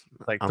words.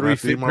 Like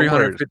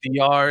 350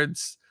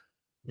 yards,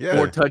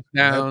 4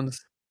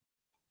 touchdowns.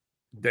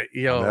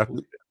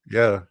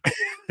 Yeah.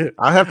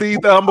 I have to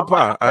eat the humble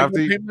pie. I have to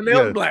eat. Paint my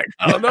nails black.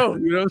 I don't know.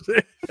 You know what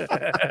I'm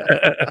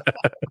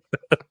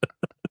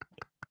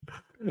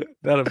saying?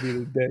 That'll be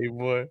the day,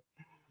 boy.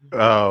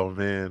 Oh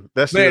man,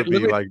 that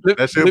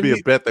should be a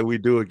bet that we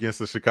do against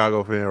the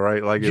Chicago fan,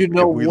 right? Like if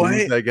we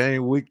lose that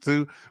game week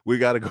 2, we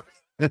gotta go.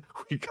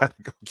 We gotta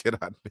go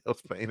get our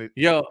nails painted.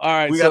 Yo, all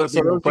right. So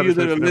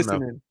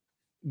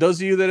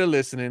those of you that are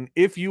listening,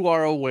 if you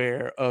are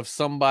aware of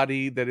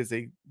somebody that is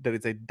a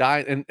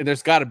die, and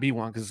there's got to be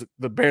one because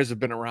the Bears have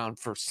been around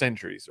for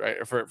centuries,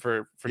 right?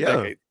 For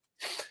decades.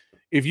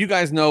 If you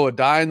guys know a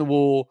die in the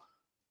wool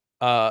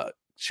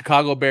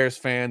Chicago Bears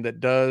fan that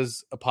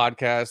does a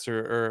podcast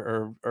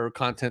or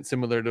content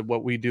similar to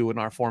what we do in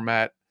our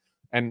format,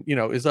 and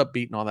is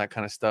upbeat and all that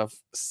kind of stuff,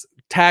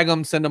 tag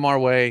them, send them our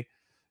way,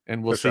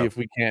 and we'll see if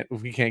we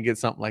can't get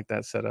something like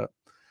that set up.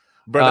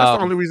 Bro, that's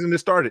the only reason it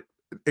started.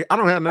 I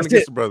don't have nothing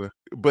against the brother,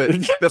 but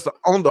that's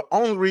the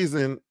only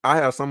reason I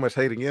have so much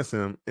hate against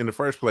him in the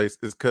first place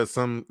is because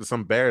some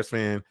Bears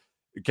fan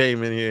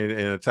came in here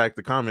and attacked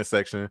the comment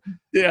section.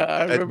 Yeah,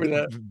 I remember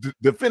that.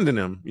 Defending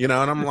him, and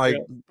I'm like,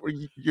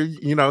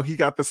 he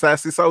got the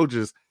sassy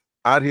soldiers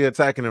out here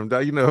attacking him.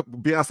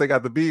 Beyonce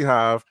got the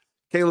beehive.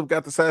 Caleb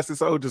got the sassy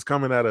soldiers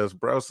coming at us,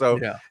 bro. So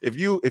if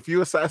you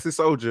a sassy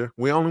soldier,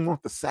 we only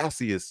want the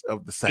sassiest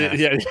of the sass.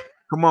 Yeah.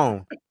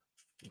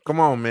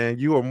 Come on, man.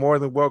 You are more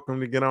than welcome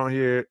to get on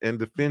here and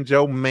defend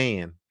your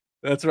man.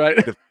 That's right.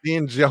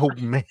 Defend your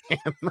man.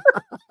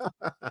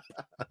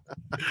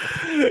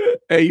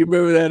 Hey, you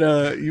remember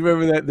that? You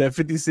remember that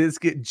 50 Cent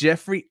skit?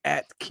 Jeffrey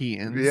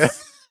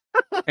Atkins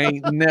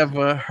ain't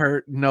never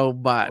hurt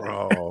nobody.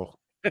 Bro,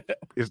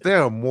 is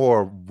there a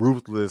more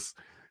ruthless?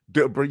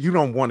 Bro, you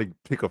don't want to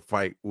pick a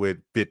fight with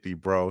 50,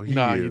 bro.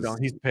 You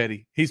don't. He's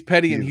petty. He's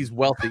petty and he's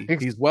wealthy.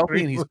 He's wealthy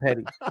and he's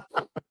petty.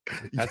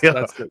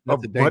 That's a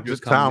bunch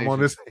of time on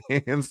his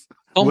hands.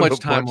 So much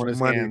time on his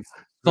hands.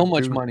 So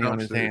much money on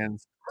his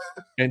hands.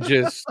 And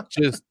just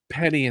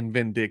petty and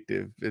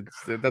vindictive.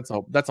 That's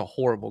a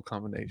horrible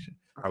combination.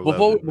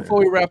 Before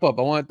we wrap up,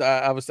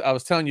 I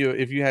was telling you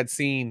if you had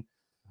seen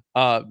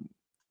the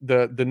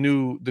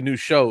new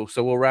show.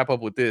 So we'll wrap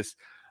up with this.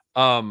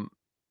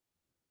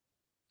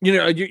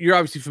 You're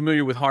obviously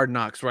familiar with Hard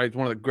Knocks, right? It's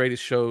one of the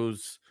greatest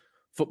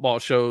football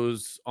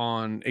shows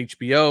on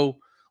HBO.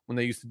 When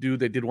they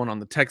did one on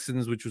the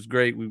Texans, which was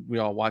great. We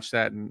all watched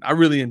that, and I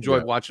really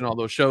enjoyed watching all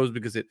those shows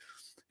because it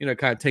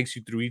kind of takes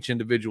you through each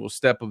individual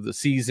step of the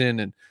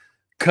season and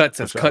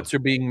cuts are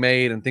being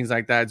made and things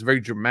like that. It's very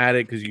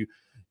dramatic because you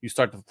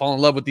start to fall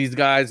in love with these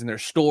guys and their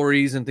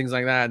stories and things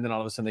like that, and then all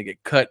of a sudden they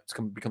get cut.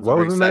 Becomes what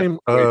was the name?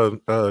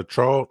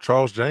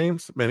 Charles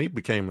James. Man, he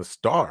became a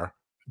star.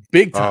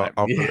 Big time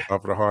off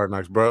the Hard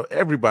Knocks, bro.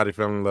 Everybody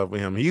fell in love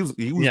with him. He was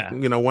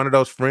one of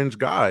those fringe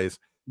guys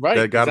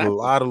that got a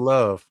lot of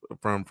love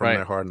from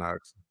that Hard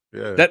Knocks.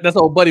 Yeah, that's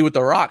old buddy with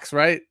the rocks,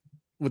 right?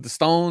 With the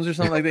stones or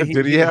something like that.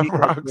 Did he have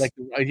rocks?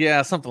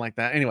 Something like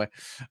that. Anyway,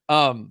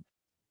 I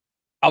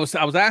was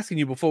asking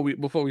you before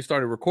we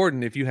started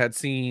recording if you had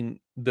seen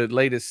the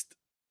latest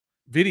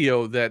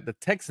video that the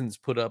Texans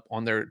put up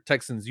on their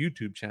Texans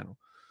YouTube channel.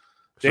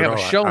 They have a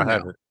show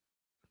now.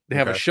 They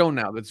have a show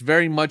now that's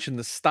very much in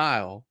the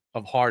style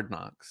of Hard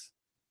Knocks.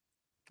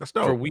 That's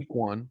dope. For week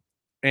 1.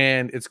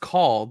 And it's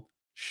called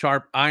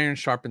Iron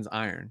Sharpens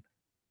Iron.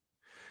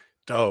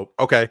 Dope.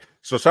 Okay.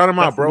 So shout them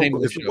out, bro.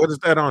 What is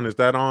that on? Is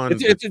that on?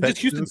 It's just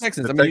Houston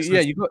Texans. I mean,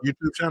 you go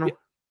YouTube channel.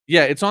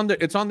 Yeah, it's on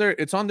there.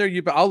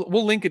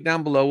 We'll link it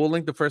down below. We'll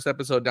link the first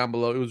episode down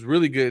below. It was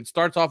really good. It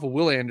starts off with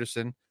Will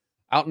Anderson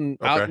out in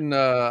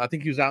I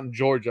think he was out in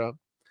Georgia.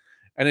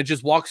 And it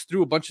just walks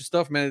through a bunch of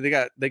stuff, man. They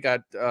got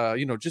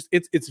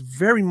it's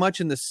very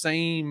much in the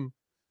same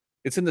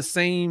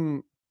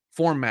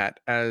format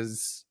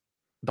as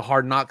the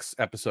Hard Knocks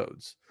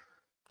episodes.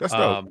 That's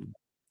dope.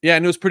 Yeah,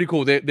 and it was pretty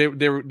cool.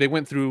 They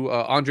went through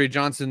Andre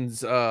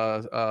Johnson's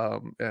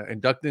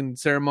induction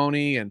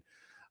ceremony, and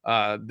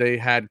they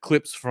had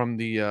clips from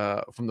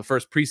the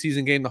first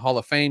preseason game, the Hall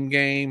of Fame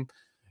game,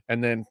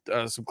 and then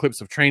some clips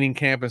of training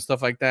camp and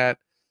stuff like that.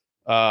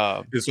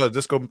 Is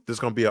this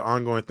gonna be an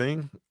ongoing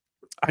thing?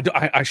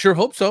 I sure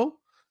hope so,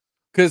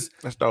 because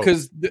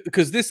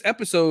this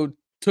episode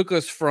took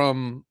us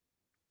from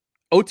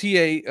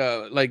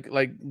OTA, like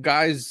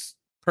guys'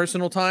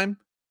 personal time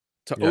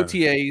to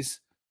OTAs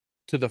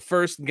to the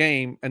first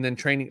game, and then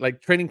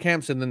training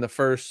camps, and then the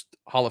first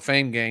Hall of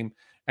Fame game,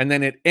 and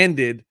then it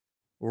ended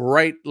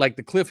right like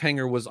the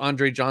cliffhanger was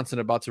Andre Johnson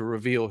about to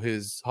reveal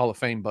his Hall of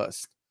Fame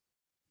bust.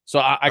 So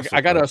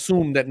I got to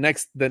assume that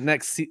the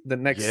next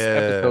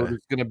episode is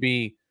going to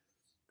be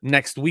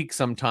next week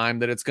sometime,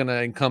 that it's going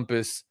to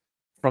encompass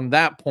from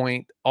that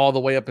point all the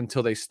way up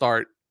until they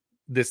start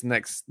this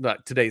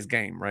today's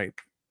game, right?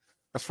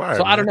 That's fire.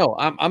 So man. I don't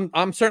know.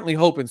 I'm certainly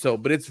hoping so,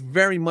 but it's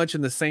very much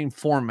in the same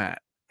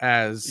format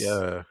as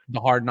the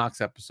Hard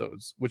Knocks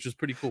episodes, which is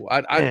pretty cool.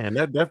 I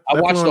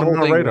watched the whole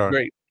thing. It was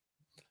great.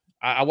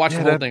 I watched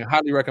the whole thing. I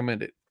highly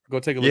recommend it. Go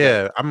take a look.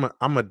 Yeah, I'm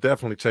gonna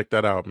definitely check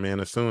that out, man,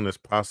 as soon as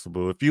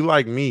possible. If you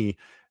like me,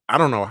 I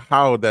don't know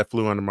how that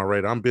flew under my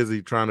radar. I'm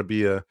busy trying to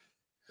be a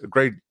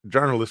great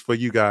journalist for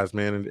you guys,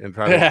 man, and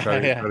try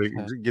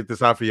to get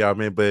this out for y'all,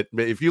 man. But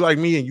if you like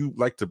me and you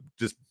like to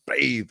just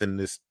bathe in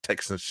this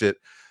Texan shit,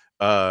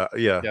 take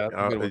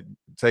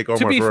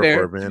Omar's word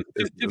for it, man.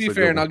 To be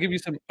fair, and I'll give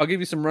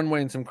you some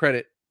runway and some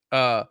credit.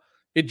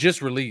 It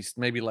just released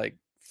maybe like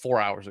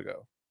 4 hours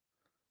ago.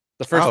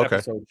 The first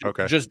episode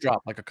just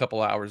dropped like a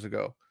couple hours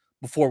ago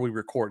before we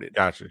recorded.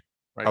 Gotcha.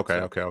 Right.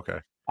 Okay.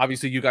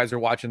 Obviously, you guys are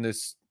watching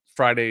this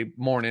Friday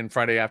morning,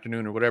 Friday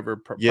afternoon, or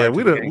whatever. Yeah,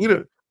 we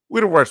the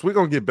worst. We're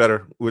gonna get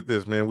better with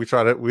this, man. We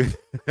try to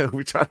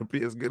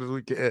be as good as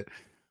we can,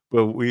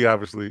 but we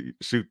obviously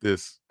shoot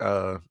this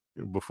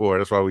before.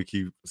 That's why we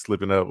keep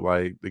slipping up,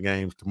 like the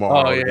games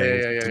tomorrow,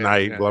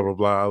 tonight, blah blah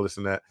blah. I'll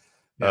listen to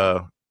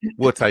that.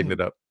 We'll tighten it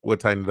up.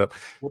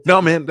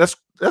 No, man, that's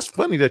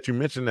funny that you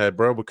mentioned that,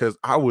 bro, because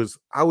I was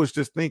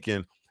just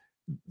thinking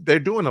they're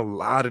doing a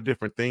lot of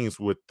different things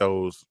with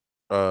those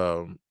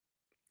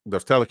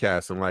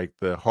telecasts and like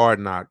the Hard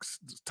Knocks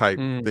type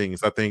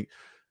things. I think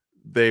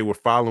they were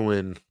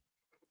following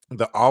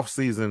the off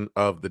season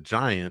of the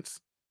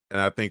Giants, and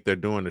I think they're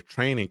doing a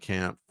training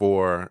camp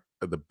for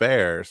the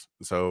Bears.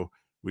 So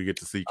we get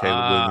to see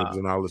Caleb Williams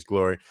in all his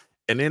glory.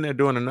 And then they're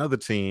doing another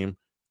team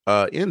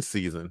in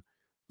season.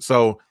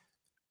 So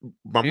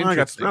my mind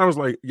got I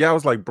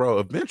was like, bro,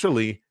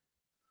 eventually,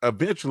 I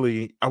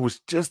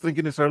was just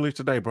thinking this earlier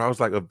today, bro. I was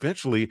like,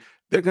 eventually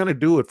they're gonna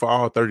do it for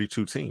all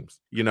 32 teams.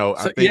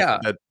 I think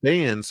that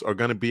fans are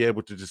gonna be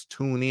able to just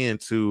tune in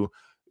to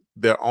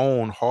their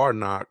own Hard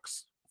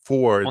Knocks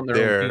for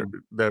their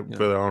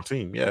own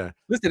team. Yeah.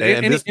 Listen,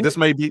 and this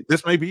may be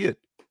it.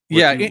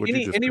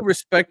 Any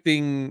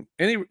respecting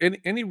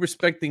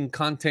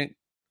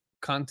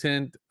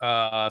content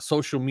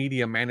social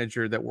media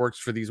manager that works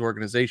for these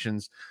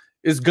organizations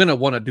is gonna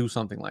want to do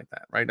something like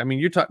that, right? I mean,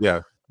 you're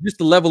talking just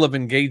the level of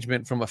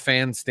engagement from a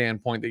fan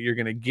standpoint that you're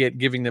gonna get,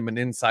 giving them an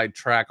inside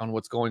track on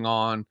what's going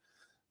on,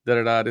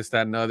 this,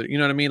 that, and other. You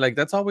know what I mean? Like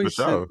that's always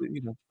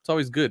it's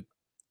always good.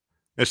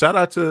 And shout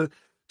out to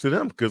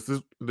them, because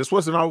this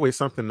wasn't always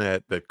something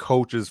that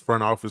coaches,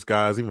 front office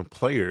guys, even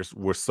players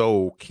were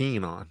so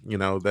keen on.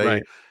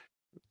 They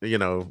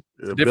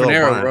Bill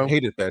era, bro.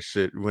 Hated that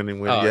shit when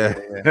imagine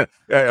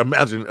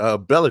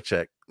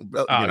Belichick.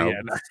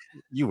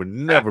 You would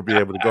never be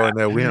able to go in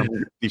there with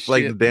him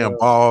deflating damn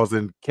balls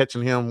and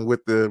catching him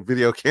with the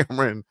video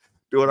camera and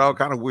doing all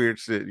kind of weird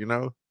shit.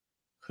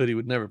 Hoodie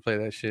would never play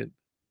that shit.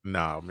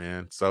 No,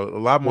 man. So a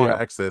lot more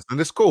access, and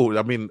it's cool.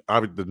 I mean,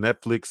 the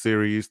Netflix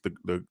series,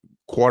 the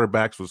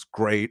quarterbacks was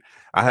great.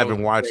 I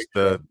haven't watched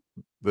the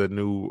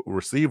new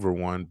receiver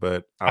one,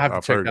 but I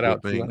have to check that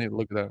out too. I need to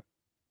look it up.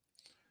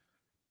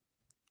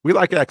 We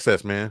like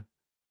access, man.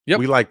 Yep.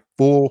 We like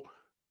full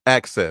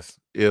access.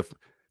 If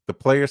the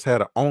players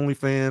had an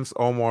OnlyFans,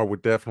 Omar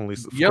would definitely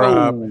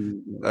subscribe.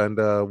 And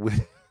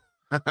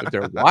if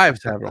their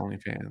wives have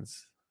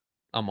OnlyFans,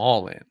 I'm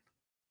all in.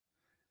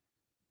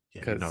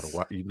 Yeah,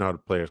 the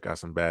players got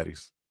some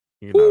baddies.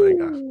 They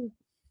got.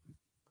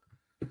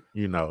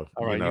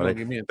 All right,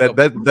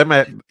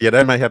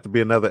 that might have to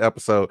be another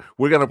episode.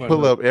 We're gonna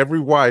pull up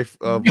every wife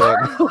of.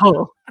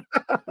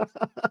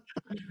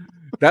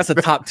 That's a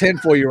top 10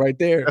 for you right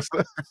there.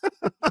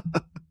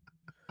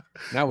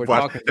 Now we're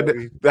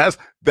talking. That's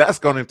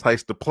going to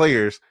entice the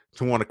players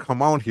to want to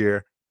come on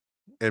here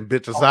and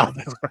bitch us out.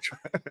 It's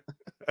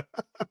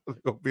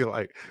going to be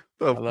like,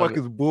 the fuck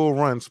is Bull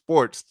Run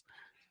Sports?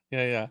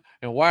 Yeah.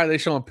 And why are they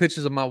showing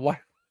pictures of my wife?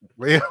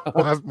 Yeah,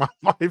 why's my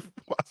wife?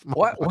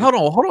 What? Hold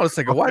on a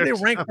second. Why they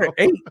rank her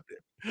 8?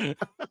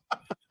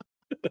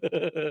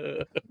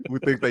 We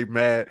think they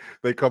mad.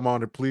 They come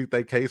on and plead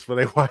their case for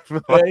their wife.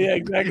 Yeah,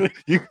 exactly.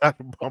 You got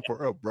to bump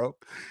her up, bro.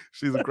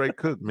 She's a great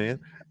cook,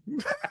 man.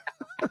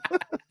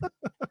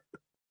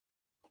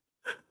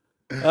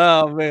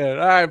 Oh man!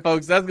 All right,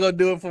 folks, that's gonna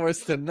do it for us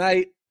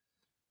tonight.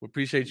 We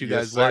appreciate you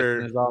guys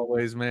watching as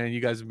always, man.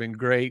 You guys have been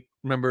great.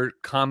 Remember,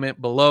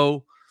 comment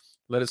below.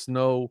 Let us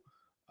know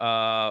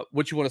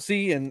what you want to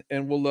see, and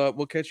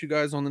we'll catch you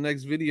guys on the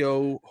next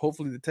video.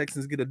 Hopefully, the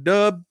Texans get a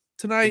dub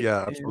tonight.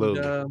 Yeah,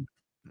 absolutely.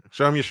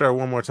 Show me your shirt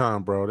one more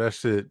time, bro. That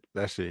shit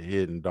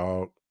hidden,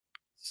 dog.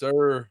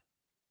 Sir.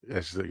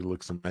 That shit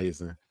looks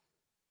amazing.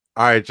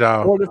 All right,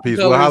 y'all. Peace.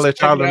 We'll holler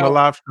at y'all on the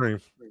live stream.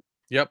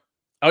 Yep.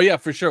 Oh, yeah,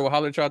 for sure. We'll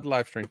holler at y'all at the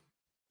live stream.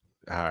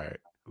 All right.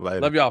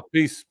 Later. Love y'all.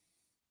 Peace.